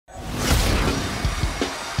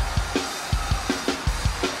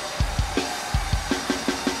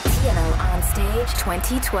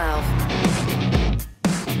2012.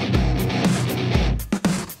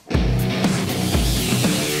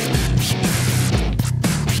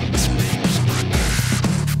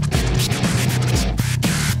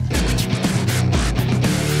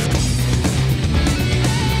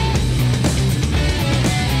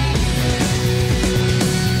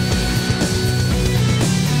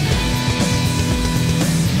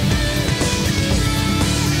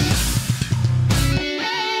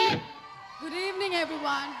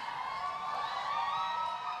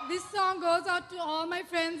 To all my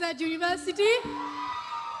friends at university.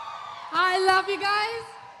 I love you guys.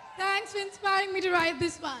 Thanks for inspiring me to write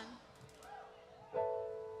this one.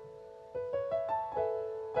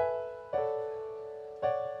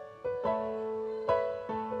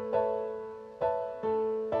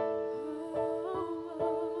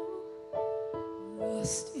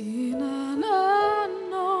 Lost in an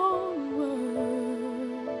unknown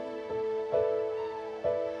world,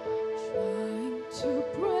 trying to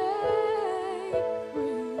break.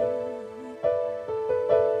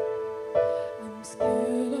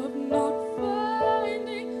 Scared of not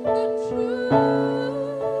finding the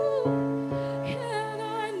truth, and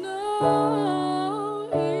I know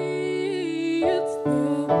it's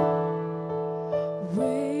there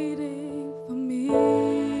waiting for me.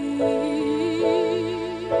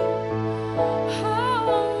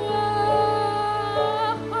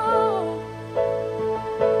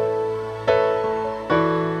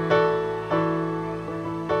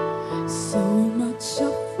 So much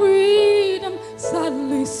of freedom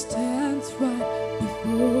suddenly stands right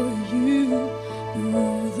before you. You're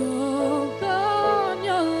all gone,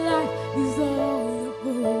 your life is all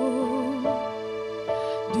you hold.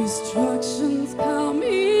 Distractions come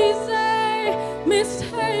easy,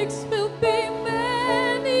 mistakes will be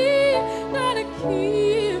many. Gotta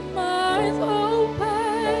keep my eyes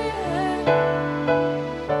open.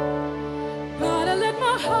 Gotta let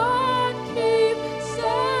my heart keep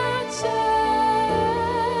searching.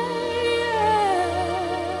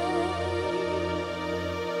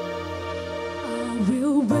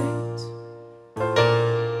 We'll wait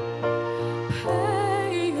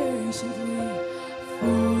patiently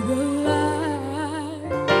for the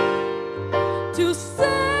light to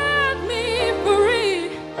set me free.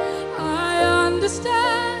 I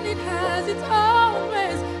understand it has its own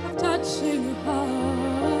ways of touching your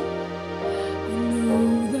heart. I know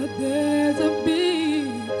that there's a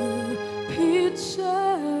bigger picture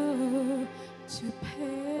to paint.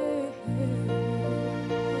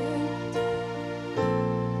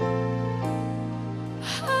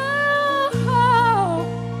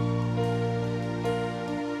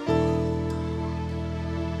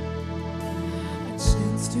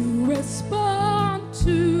 Respond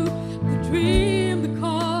to the dream, the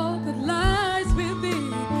call that lies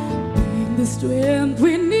within, being the strength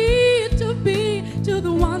we need to be to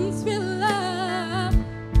the ones we love.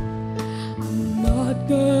 I'm not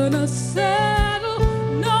gonna settle,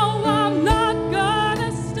 no, I'm not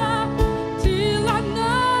gonna stop till I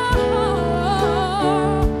know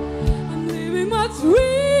I'm living what's real.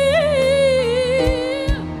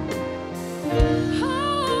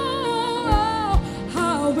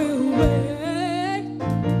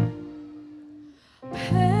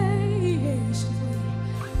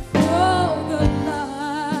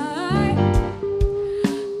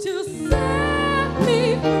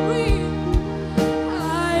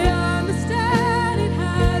 Understand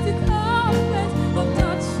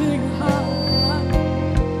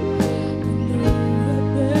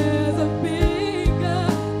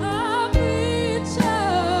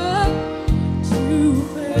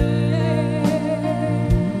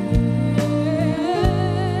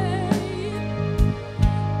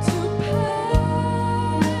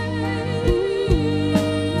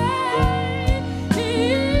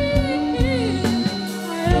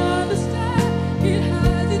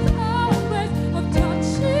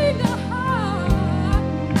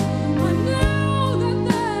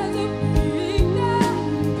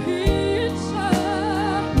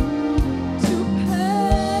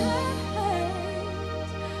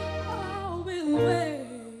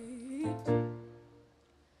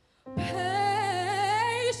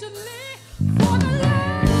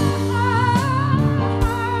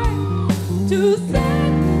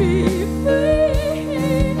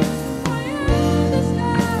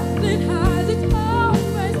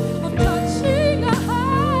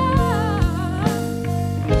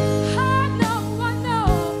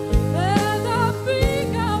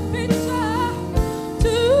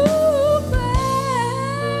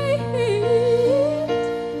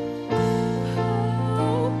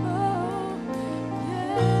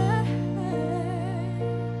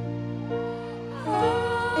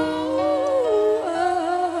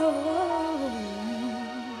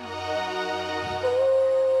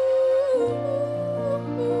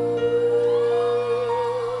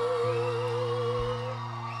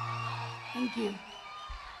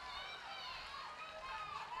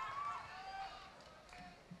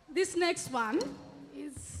next one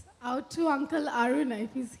is out to Uncle Aruna, if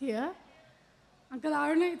he's here. Uncle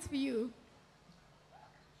Aruna, it's for you.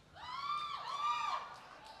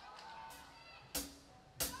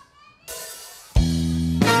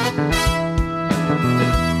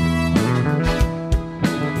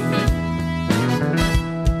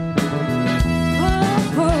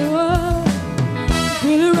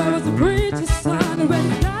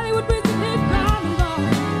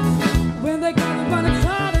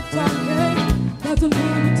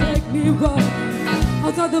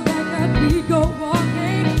 Outside the back that we go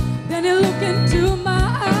walking, then you look into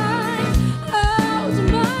my eyes. Oh, to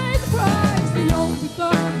my surprise, the only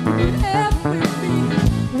thought you could ever be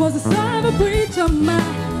was the son of a preacher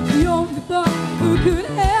man. The only thought who could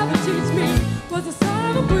ever teach me was the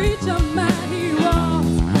son of a preacher man. He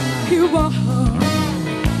was,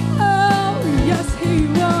 oh yes he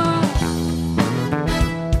was.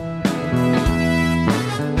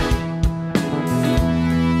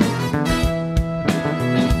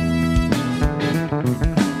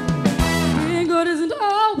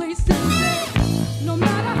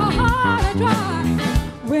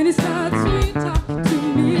 When he starts sweet talking to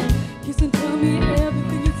me, kiss and tell me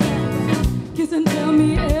everything is alright. Kiss and tell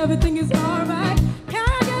me everything is alright. Can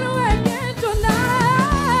I get away again tonight?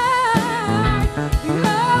 The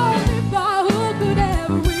only boy who could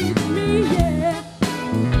ever reach me, yeah.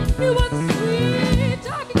 He was a sweet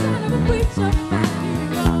talking son of a preacher man.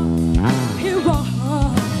 He was,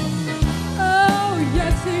 oh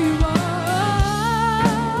yes he was.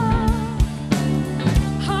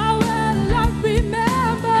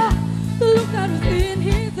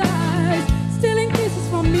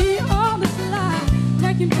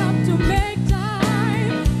 Come to make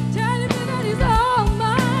time, telling me that he's all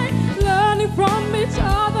mine, learning from each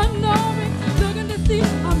other, knowing, looking to see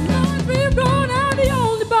I'm not being grown. And the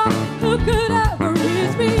only boy who could ever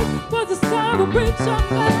reach me was the son of a preacher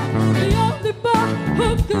man. The only boy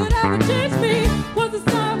who could ever teach me was the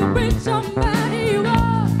son of a preacher man. He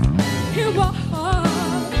was,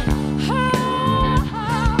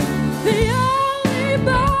 the only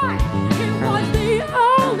boy. He was the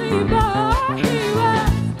only boy. He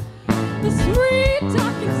was the sweet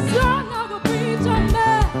talking son of a preacher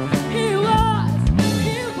man. He was.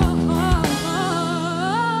 He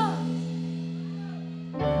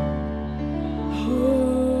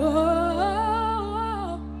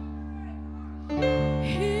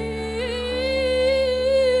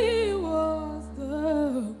was the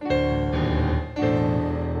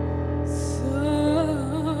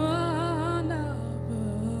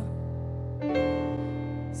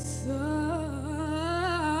son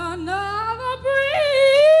of a preacher.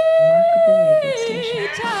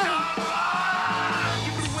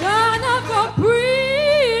 Son of a preacher.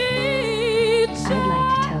 I'd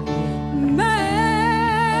like to tell you.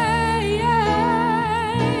 Man.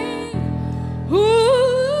 Ooh,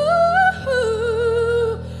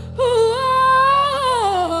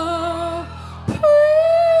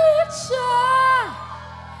 preacher.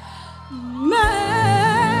 Man.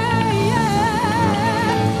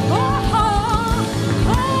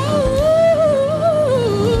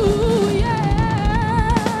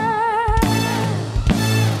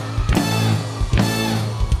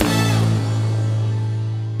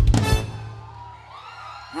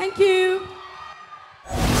 Thank you.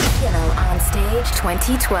 TNL OnStage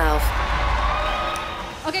 2012.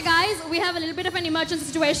 Okay, guys, we have a little bit of an emergency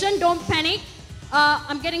situation. Don't panic.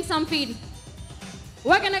 I'm getting some feed.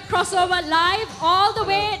 We're gonna cross over live all the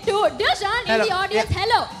way to Dilshan in the audience. Yeah.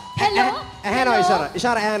 Hello. Hello. Hello, Ishara.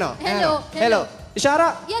 Ishara, hello. Hello. Hello.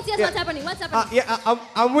 Ishara? Yes, Yeah. what's happening? What's happening? Yeah,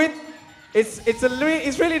 I'm with.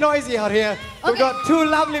 It's really noisy out here. We've Okay. got two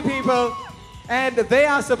lovely people, and they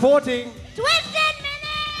are supporting. Twisted Minute!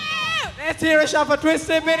 Let's hear a shot for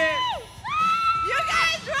Twisted Minute. You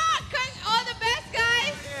guys rock! All the best,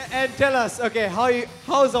 guys! And tell us, okay,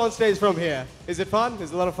 how's on stage from here? Is it fun?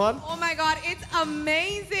 Is it a lot of fun? Oh my god, it's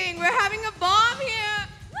amazing! We're having a bomb here!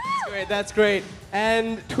 Great, that's great.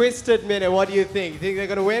 And Twisted Minute, what do you think? Think they're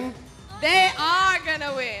gonna win? They are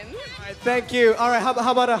gonna win! All right, thank you. All right, how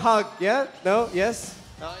about a hug? Yeah? No? Yes?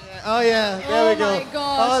 Oh yeah, there we go. Oh my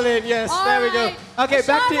gosh. All in, yes, All there we right. go. Okay,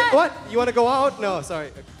 back to you. Ishara. What? You want to go out? No,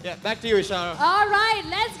 sorry. Yeah, back to you, Ishara. All right,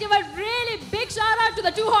 let's give a really big shout out to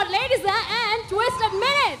the two hot ladies there and Twisted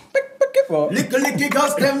Minute. Licky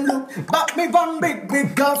girls them look. Back me one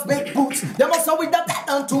big girls big boots. They must have with the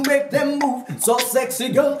pattern to make them move. So sexy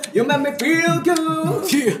girl, you make me feel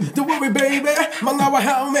good. Yeah, don't worry baby, my love will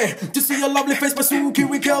help me. Just see your lovely face, my Suki,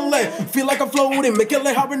 we kill it. Feel like I'm floating, make it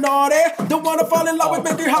like how we naughty. Don't wanna fall in love with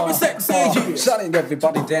making how we sexy. Shutting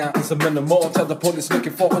everybody down, it's a minimal. Tell the police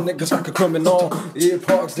looking for a niggas like a criminal.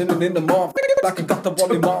 Earplugs in the mall. Like I got the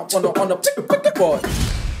volume up on a boy.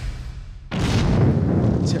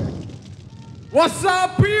 What's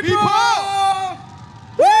up, people?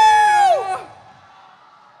 Woo!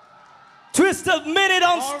 Twisted Minit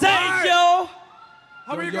on stage, yo!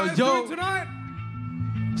 How are you guys doing tonight?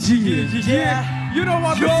 Yeah. You know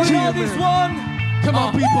what You all know this one? Come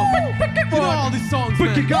on, people. You know all these songs, man.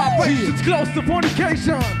 Wicked God, it's close to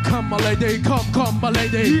fornication. Come, my lady, come, my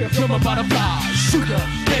lady. You're my butterfly, sugar,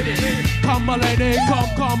 baby. Come, my lady,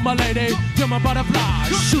 come, my lady. You're my butterfly,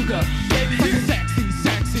 sugar, baby.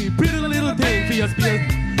 Sexy, pretty little thing. Fierce,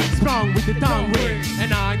 strong with the tongue ring.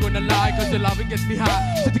 And I ain't gonna lie, cause your loving gets me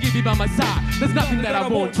high. So to keep you by my side, there's nothing that I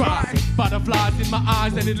won't try. Butterflies in my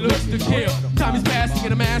eyes and it looks to kill. Time is passing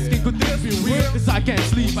and I'm asking, could this be real? Cause I can't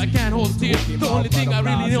sleep, I can't hold still. The only thing I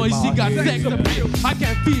really know is she got sex appeal. I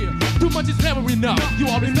can't feel, too much is never enough. You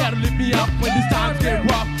always there to lift me up when these times get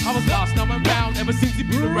rough. I was lost, now I'm found, ever since you've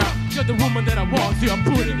been around. You're the woman that I want, so I'm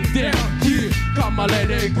putting it down. Yeah, come my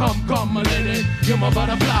lady, come my lady. You're my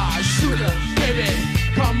butterfly, sugar, baby.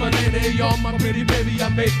 Come my lady, you're my pretty baby. I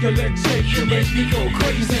make your legs shake, you make me go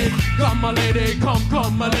crazy. Come my lady,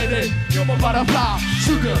 come my lady. You're my butterfly,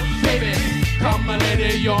 sugar, baby. Come my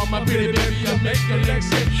lady, you're my pretty baby. I make your legs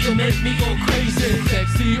shake, you make me go crazy.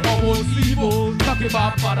 Sexy, almost evil. Talking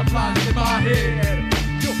about butterflies in my head.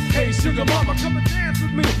 Yo, hey sugar mama, come and dance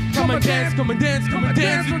with me. Come and dance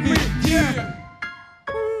with me. Yeah.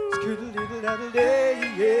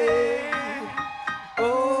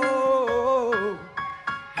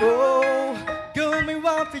 Oh, girl, me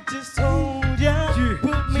want to just hold ya.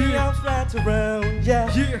 Put me arms right around ya.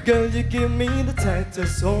 Girl, you give me the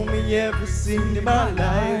tightest hold me ever seen in my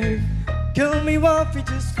life. Girl, me want to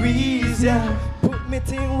just squeeze ya. Put me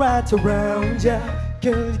thing right around ya.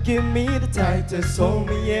 Girl, you give me the tightest hold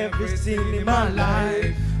me ever seen in my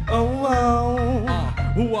life.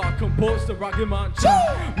 Who I composed the rocket man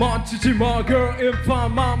Chichi, my girl, if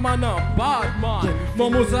I'm man, a bad man.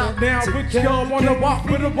 Mama's out now, rich girl, wanna walk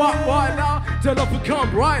with a walk right now. Tell her to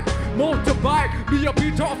come right, motorbike, be a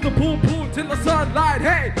beat off the pool till the sunlight.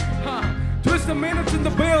 Hey, twist the minutes in the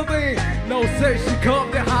building. No say she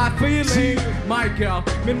come the high feeling. My girl,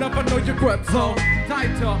 me never know your grip so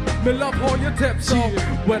tighter. Me love all your tips so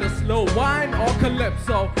whether slow wine or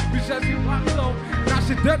calypso. Because she rock so, now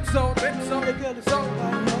she dip so. The girl is so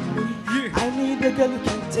on me. I need a girl who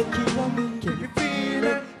can take it on me. Can you feel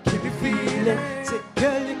it? Can you feel it? Say,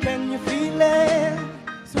 girl, can you feel it?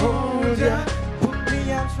 So ya, put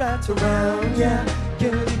me arms right around ya.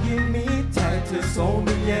 Girl, you give me tightest hold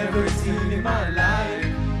me ever seen in my life.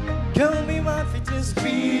 Girl, me want to just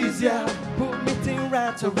squeeze ya. Put me thing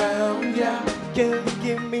right around ya. Girl, you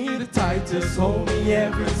give me the tightest hold me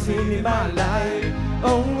ever seen in my life.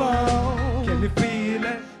 Oh, can you feel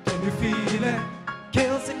it? Can you feel it?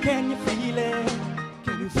 Girl, say, can you feel it?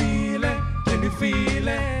 Can you feel it? Can you feel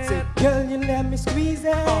it? Say, girl, you let me squeeze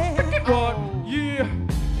it. What? Yeah.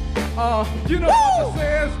 You know what this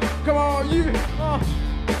is? Come on, yeah.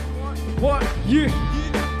 What? Yeah.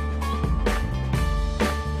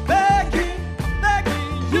 Begging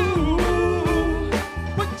you,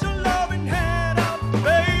 put your loving hand up,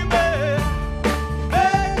 baby.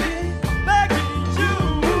 Begging you,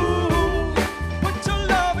 put your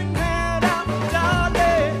loving hand up,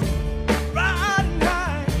 darling. Riding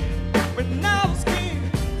high when I was king,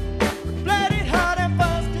 played it hard at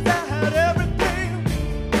first 'cause I had everything.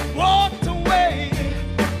 Walked away,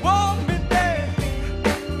 won't be there.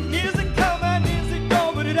 Is it coming? Is it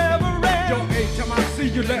go? But it ever ends. Yo, anytime I see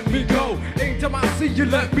you, let me go. Anytime I see you,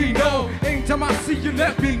 let me know. Anytime I see you,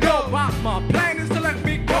 let me know. My plan is to let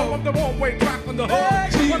me go. I'm the one-way track on the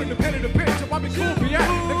hood. Running the pen in the picture, why be cool, be at?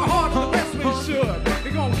 Nigga hard on the best we should.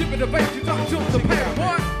 They gon' give it a bait, you talk to the pan,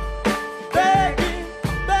 what? Begging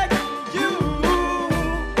you,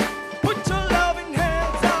 put your loving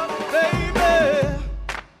hands up, baby.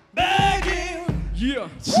 Begging.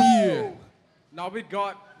 Yeah. Now we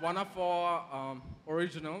got one of our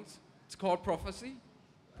originals. It's called Prophecy.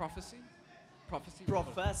 Prophecy.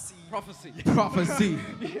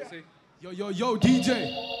 Yo, DJ,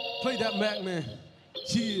 play that Mac, man.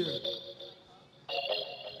 Yeah.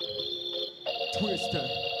 Twister,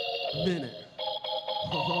 Minit.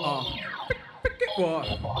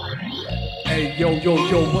 Hey, yo,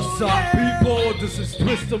 what's up, people? this is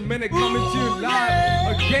Twist a Minute coming to you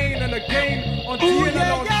live again and again on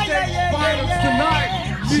TNL OnStage Finals tonight.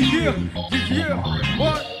 Yeah.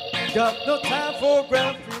 What? Got no time for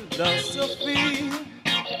grand philosophy.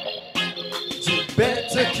 You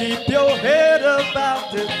better keep your head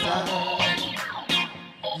about the time.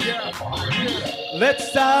 Yeah. Let's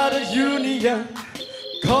start a union,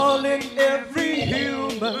 calling every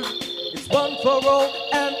human. It's one for all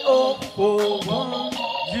and all for one.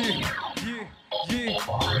 Yeah.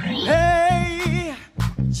 Hey,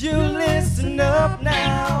 you listen up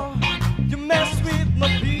now. You mess with my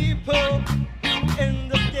people, you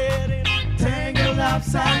end up getting tangled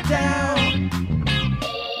upside down.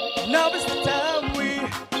 Now is the time we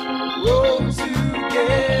roll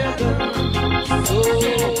together.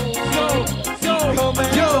 So, come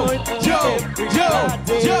and yo.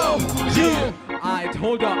 Alright,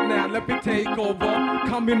 hold up now, let me take over.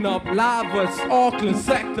 Coming up live was Auckland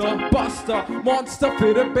sector. Buster, monster,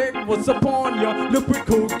 fit a bit, what's upon ya?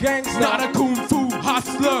 Lyrical gangster, not a kung fu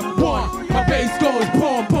hustler. One, my bass goes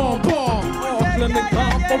boom, boom, boom. Auckland and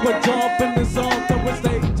Compo, we're jumping this on the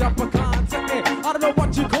stage up a concert. I don't know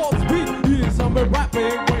what you call speed. Here's some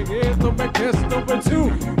rapping, wait, here's the history too.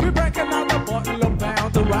 We're breaking out the bottle of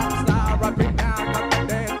pound, the rap style, rapping down, got the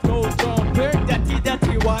dance floor jumping.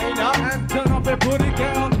 Dirty, wine up. And turn up and put it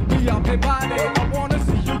down. Be up and body, I wanna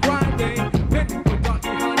see you grinding. Penny for Dottie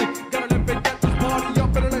honey, gotta let me get this party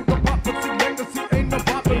up and let the pop, but see legacy ain't no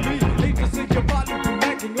property. Hate to see your body be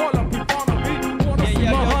making all up in front of me. Wanna see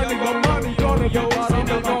my honey, my money, gonna go out on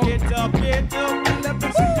the road. Get up, and let me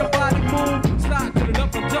see your body move. Slide to the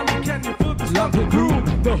up and tell me, can you feel the slump and groove?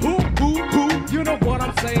 The who, you know what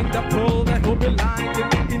I'm saying? The pull that will be lying in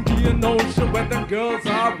the Indian Ocean where the girls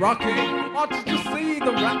are rocking. Ought you to see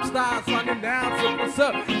the rap stars running down? So what's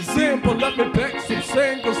up? Simple, let me pick some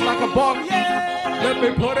singles like a bug. Yeah. Let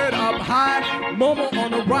me put it up high. Momo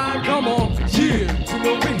on the ride, come on. Yeah.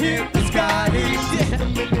 Till we hit the sky. Yeah.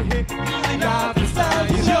 Live inside,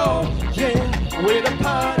 yo. Yeah. We're the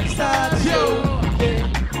party starters, yo. Yeah.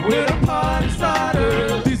 We're the party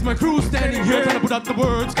starters. These my crew standing here trying to put out the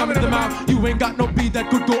words coming to the mouth. You ain't got no beat that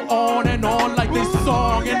could go on and on like this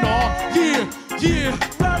song and all. Yeah.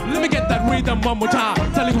 Let me get that rhythm one more time.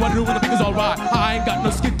 Telling you what to do when the beat is alright. I ain't got no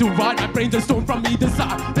skin to ride. My brain just stone from either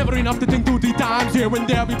side. Never enough to think through the times. Here and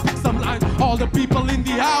there we pick some lines. All the people in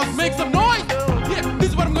the house make some noise. Yeah, this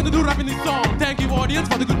is what I'm gonna do rapping this song. Thank you audience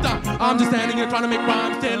for the good time. I'm just standing here trying to make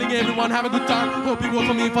rhymes, telling everyone have a good time. Hope you vote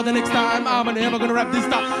for me for the next time. I'm never gonna rap this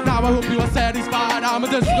time. Now I hope you are satisfied. I'm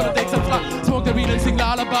just gonna take some fly, smoke the weed and sing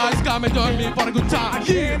lullabies. Come and join me for a good time. I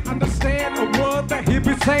can't understand a word that he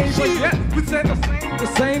be saying, but yet we say the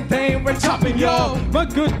same thing. We're chopping, yo. My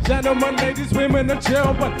good gentlemen, ladies, women, and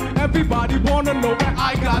chill, but everybody wanna know where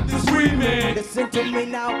I got this remix. Listen to me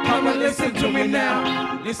now, come and listen to me now.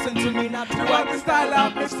 Listen to me now, to what the style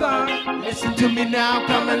of this song. Listen to me now,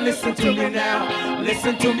 come and listen to me now.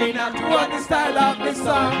 Listen to me now, to what the style of this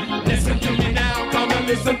song. Listen to me now, come and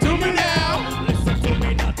listen to me now. Listen to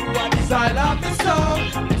me now, to what the style of this song.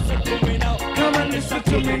 Listen to me now, come and listen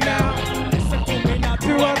to me now. Listen to me now,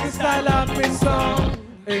 to what the style of this song.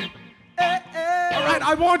 Hey. All right,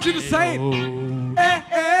 I want you to say it.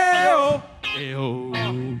 Oh. Oh.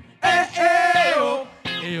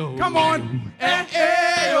 Come on. Oh.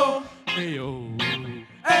 Ayo. Ayo.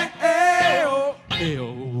 Ayo.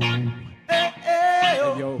 Ayo.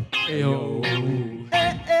 Ayo.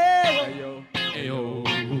 Ayo.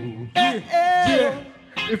 Yeah.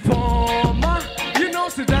 Informer, you know,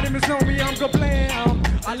 so that me know me, I'm gonna play.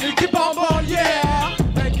 I lick it bonbon, yeah.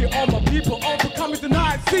 Thank you all my people, all for coming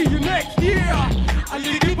tonight. See you next year. I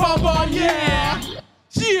lick it bonbon, yeah.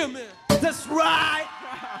 Yeah, man. That's right.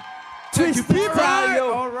 Thank you, people.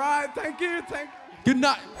 All right, thank you. Good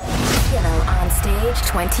night. TNL OnStage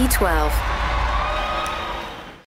 2012.